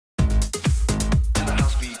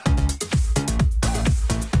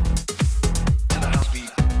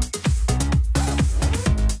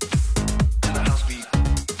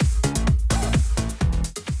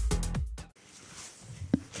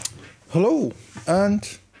Hello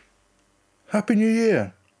and Happy New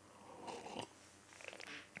Year.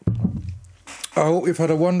 I hope you've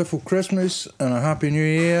had a wonderful Christmas and a Happy New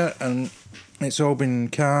Year and it's all been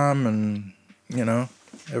calm and, you know,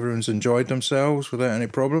 everyone's enjoyed themselves without any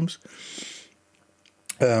problems.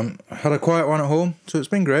 Had a quiet one at home, so it's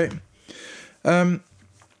been great.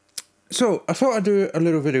 So I thought I'd do a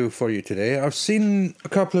little video for you today. I've seen a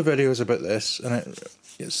couple of videos about this and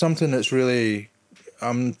it's something that's really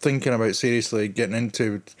I'm thinking about seriously getting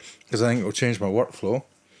into because I think it will change my workflow.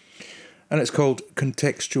 And it's called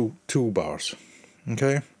Contextual Toolbars.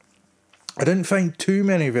 Okay? I didn't find too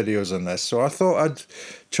many videos on this, so I thought I'd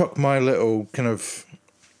chuck my little kind of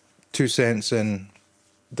 2 cents in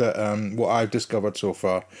that what I've discovered so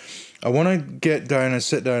far. I want to get down and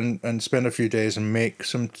sit down and spend a few days and make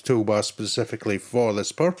some toolbars specifically for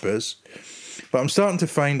this purpose. But I'm starting to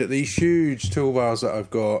find that these huge toolbars that I've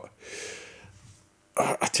got,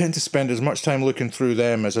 I tend to spend as much time looking through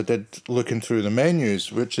them as I did looking through the menus,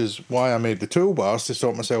 which is why I made the toolbars, to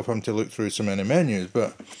stop myself having to look through so many menus.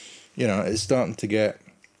 But, you know, it's starting to get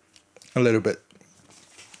a little bit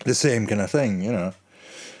the same kind of thing, you know.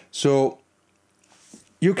 So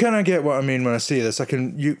you kind of get what I mean when I say this.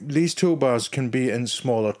 These toolbars can be in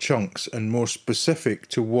smaller chunks and more specific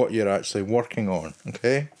to what you're actually working on,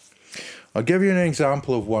 okay? I'll give you an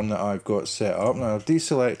example of one that I've got set up. Now, I've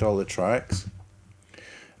deselect all the tracks.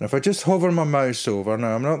 And if I just hover my mouse over,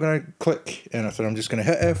 now I'm not going to click anything, I'm just going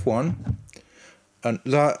to hit F1, and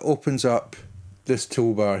that opens up this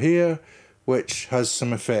toolbar here, which has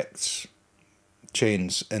some effects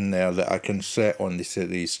chains in there that I can set on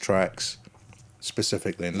these tracks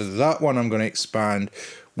specifically. And that one I'm going to expand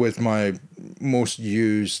with my most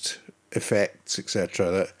used effects, etc.,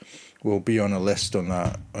 that will be on a list on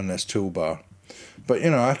this toolbar. But you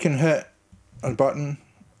know, I can hit a button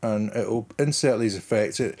and it'll insert these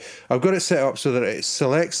effects. I've got it set up so that it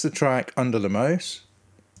selects the track under the mouse,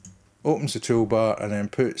 opens the toolbar, and then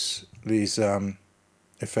puts these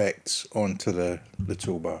effects onto the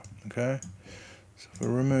toolbar. Okay, so if I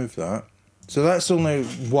remove that, so that's only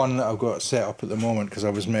one that I've got set up at the moment because I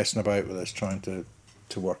was messing about with this trying to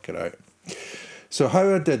work it out. So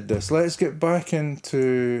how I did this, let's get back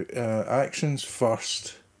into actions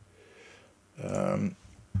first.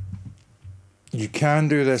 You can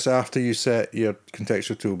do this after you set your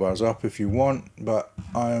contextual toolbars up if you want, but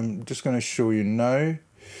I'm just going to show you now.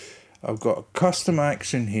 I've got a custom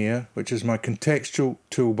action here, which is my contextual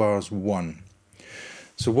toolbars 1.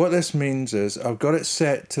 So what this means is I've got it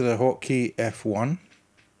set to the hotkey F1.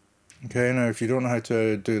 Okay, now if you don't know how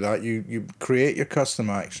to do that, you create your custom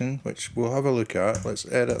action, which we'll have a look at. Let's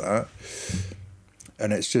edit that.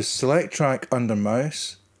 And it's just select track under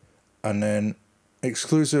mouse, and then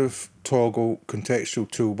exclusive toggle contextual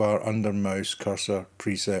toolbar under mouse cursor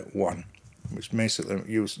preset 1, which basically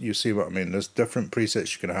you see what I mean. There's different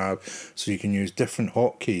presets you can have, so you can use different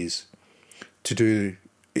hotkeys to do,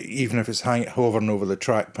 even if it's hovering over the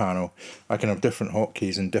track panel. I can have different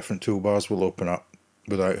hotkeys and different toolbars will open up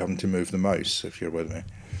without having to move the mouse, if you're with me.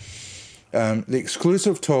 The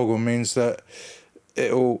exclusive toggle means that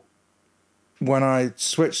it'll, when I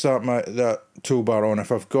switch that toolbar on,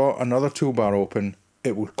 if I've got another toolbar open,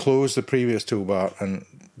 it will close the previous toolbar and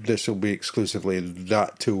this will be exclusively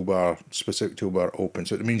that specific toolbar open.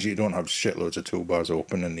 So it means you don't have shitloads of toolbars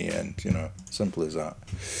open in the end, you know, simple as that.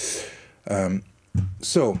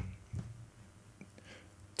 So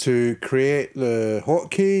to create the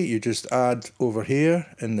hotkey, you just add over here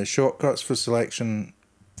in the shortcuts for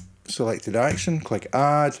selected action, click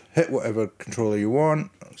add, hit whatever controller you want.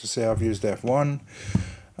 So say I've used F1,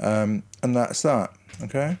 and that's that,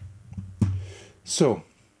 okay? So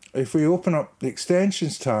if we open up the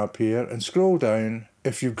extensions tab here and scroll down,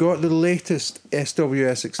 if you've got the latest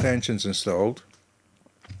SWS extensions installed,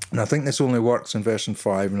 and I think this only works in version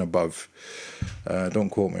 5 and above, don't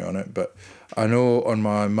quote me on it, but I know on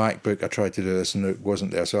my MacBook I tried to do this and it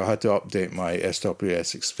wasn't there, so I had to update my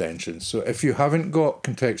SWS extensions. So if you haven't got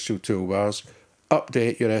contextual toolbars,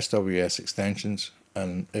 update your SWS extensions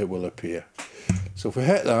and it will appear. So if we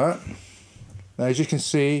hit that, now as you can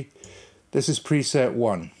see, this is preset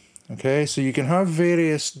 1. Okay, so you can have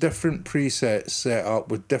various different presets set up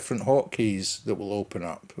with different hotkeys that will open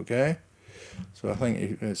up. Okay, so I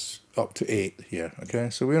think it's up to 8 here. Okay,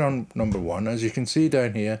 so we're on number 1. As you can see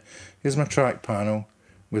down here, here's my track panel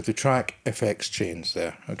with the track effects chains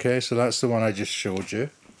there. Okay, so that's the one I just showed you.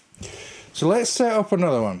 So let's set up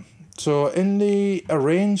another one. So in the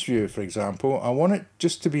arrange view, for example, I want it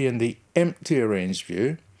just to be in the empty arrange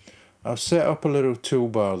view. I've set up a little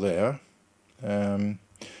toolbar there.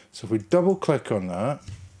 So if we double click on that,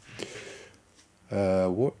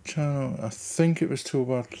 What channel? I think it was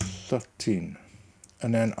toolbar 13.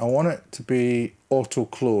 And then I want it to be auto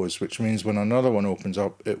close, which means when another one opens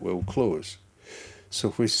up, it will close. So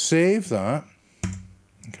if we save that,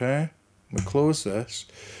 okay, we close this.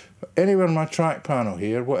 Anywhere in my track panel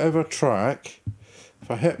here, whatever track, if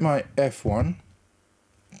I hit my F1,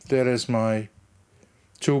 there is my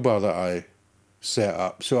toolbar that I set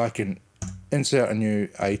up. So I can insert a new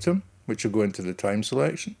item, which will go into the time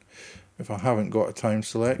selection. If I haven't got a time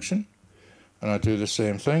selection, and I do the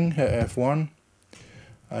same thing, hit F1,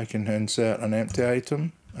 I can insert an empty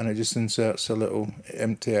item, and it just inserts a little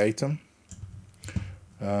empty item.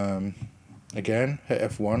 Again, hit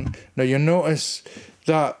F1. Now you notice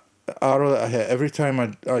that arrow that I hit, every time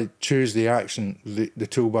I choose the action, the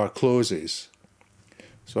toolbar closes.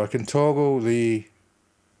 So I can toggle the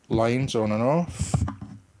lines on and off,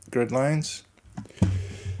 grid lines.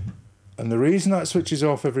 And the reason that switches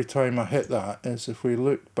off every time I hit that is if we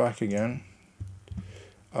look back again,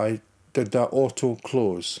 I did that auto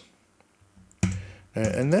close.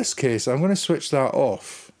 In this case, I'm going to switch that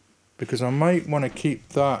off because I might want to keep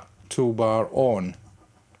that toolbar on,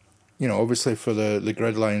 you know, obviously for the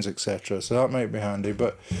grid lines, etc. So that might be handy.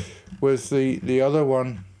 But with the other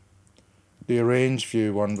one, the arrange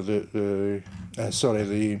view one with I'm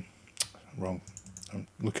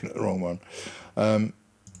looking at the wrong one.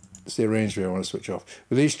 It's the arrange view I want to switch off.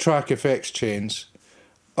 With these track effects chains,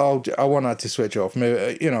 I want that to switch off.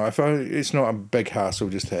 Maybe, you know, it's not a big hassle,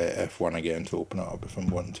 just hit F1 again to open it up if I'm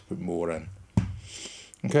wanting to put more in.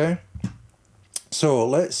 Okay. So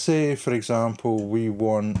let's say, for example, we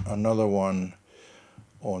want another one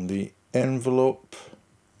on the envelope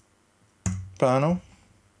panel,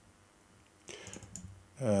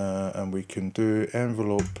 and we can do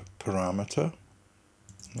envelope parameter.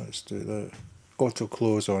 Let's do the auto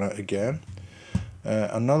close on it again.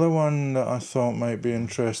 Another one that I thought might be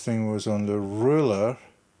interesting was on the ruler.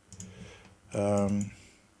 Where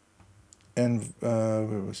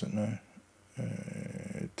was it now?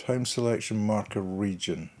 Time selection marker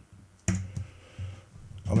region.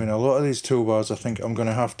 I mean, a lot of these toolbars I think I'm going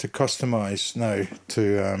to have to customize now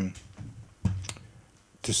to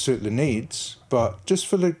suit the needs, but just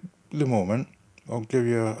for the moment I'll give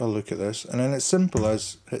you a look at this, and then it's simple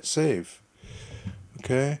as hit save.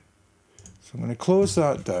 Okay, so I'm going to close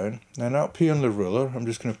that down. Then up here on the ruler, I'm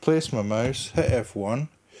just going to place my mouse, hit F1,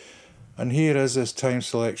 and here is this time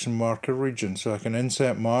selection marker region. So I can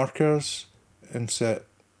insert markers, insert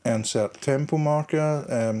tempo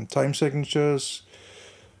marker, time signatures,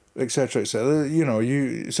 etc., etc. You know,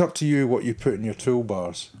 it's up to you what you put in your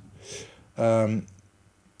toolbars.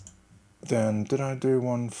 Then did I do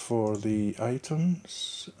one for the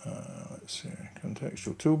items? Let's see,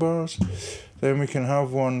 contextual toolbars. Then we can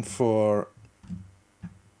have one for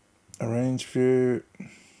arrange view,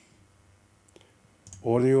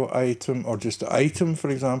 audio item, or just the item,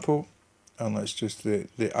 for example. And let's just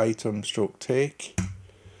the item stroke take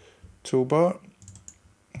toolbar.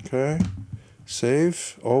 Okay,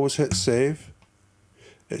 save. Always hit save.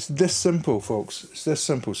 It's this simple, folks. It's this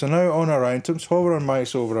simple. So now on our items, hover our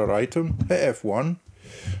mouse over our item, hit F1,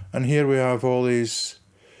 and here we have all these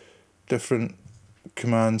different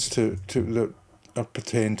commands that are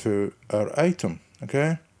pertain to our item.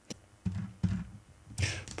 Okay.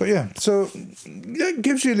 But yeah, so that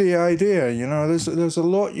gives you the idea. You know, there's a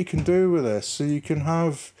lot you can do with this. So you can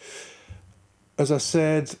have, as I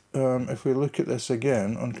said, if we look at this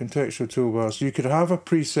again on contextual toolbars, you could have a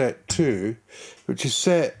preset 2, which is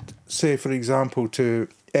set, say for example, to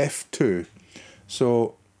F2.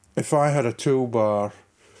 So if I had a toolbar,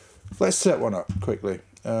 let's set one up quickly.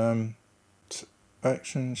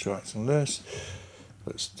 Action, show action list.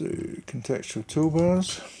 Let's do contextual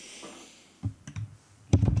toolbars.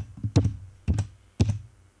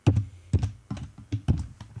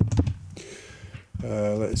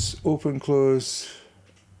 Let's open, close,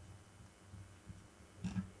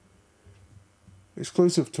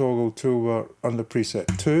 exclusive toggle toolbar under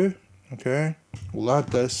preset 2. Okay, we'll add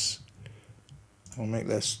this, we'll make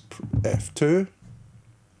this F2.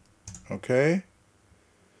 Okay,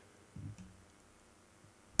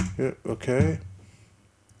 yeah, okay,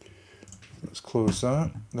 let's close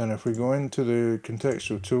that. Then if we go into the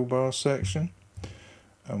contextual toolbar section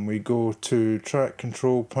and we go to track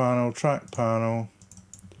control panel, track panel,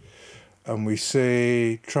 and we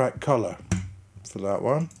say track color for that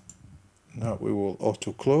one, that we will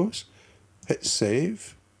auto close, hit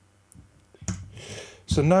save.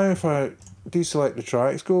 So now if I deselect the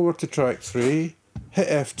tracks, go over to track 3, hit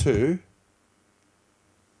F2,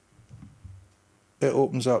 it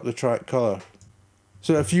opens up the track color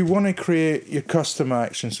So if you want to create your custom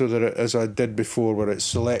action so that it, as I did before, where it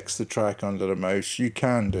selects the track under the mouse, you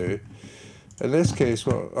can do. In this case,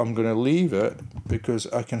 well, I'm going to leave it because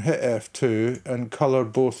I can hit F2 and colour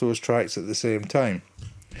both those tracks at the same time.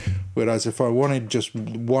 Whereas if I wanted just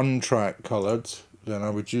one track coloured, then I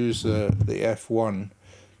would use the F1,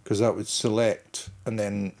 because that would select, and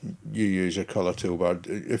then you use your colour toolbar.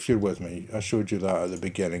 If you're with me, I showed you that at the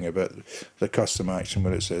beginning about the custom action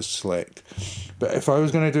where it says select. But if I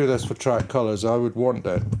was going to do this for track colours, I would want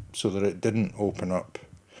it so that it didn't open up.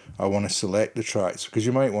 I want to select the tracks, because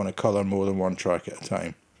you might want to colour more than one track at a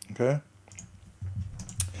time. Okay?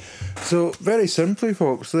 So very simply,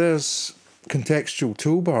 folks, there's contextual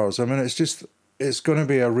toolbars. I mean, it's going to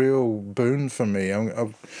be a real boon for me.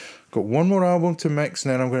 I've got one more album to mix,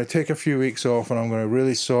 and then I'm going to take a few weeks off, and I'm going to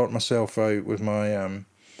really sort myself out with my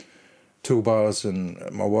toolbars and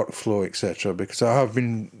my workflow, etc. Because I have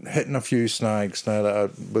been hitting a few snags now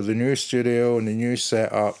that with the new studio and the new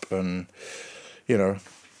setup, and you know,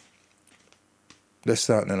 this,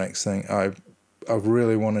 that, and the next thing. I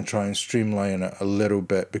really want to try and streamline it a little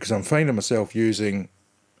bit, because I'm finding myself using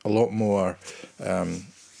a lot more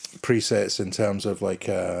presets in terms of like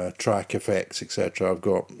track effects, etc. I've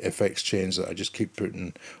got effects chains that I just keep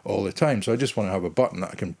putting all the time, so I just want to have a button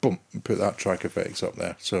that I can boom and put that track effects up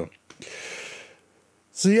there. So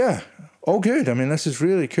yeah, all good. I mean, this is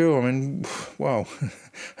really cool. I mean, wow,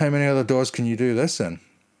 how many other DAWs can you do this in?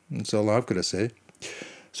 That's all I've got to say.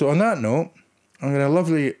 So on that note, I'm going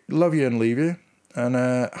to love you and leave you, and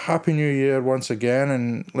Happy New Year once again,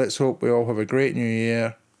 and let's hope we all have a great new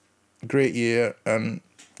year, great year, and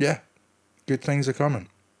yeah, good things are coming.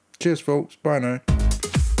 Cheers, folks. Bye now.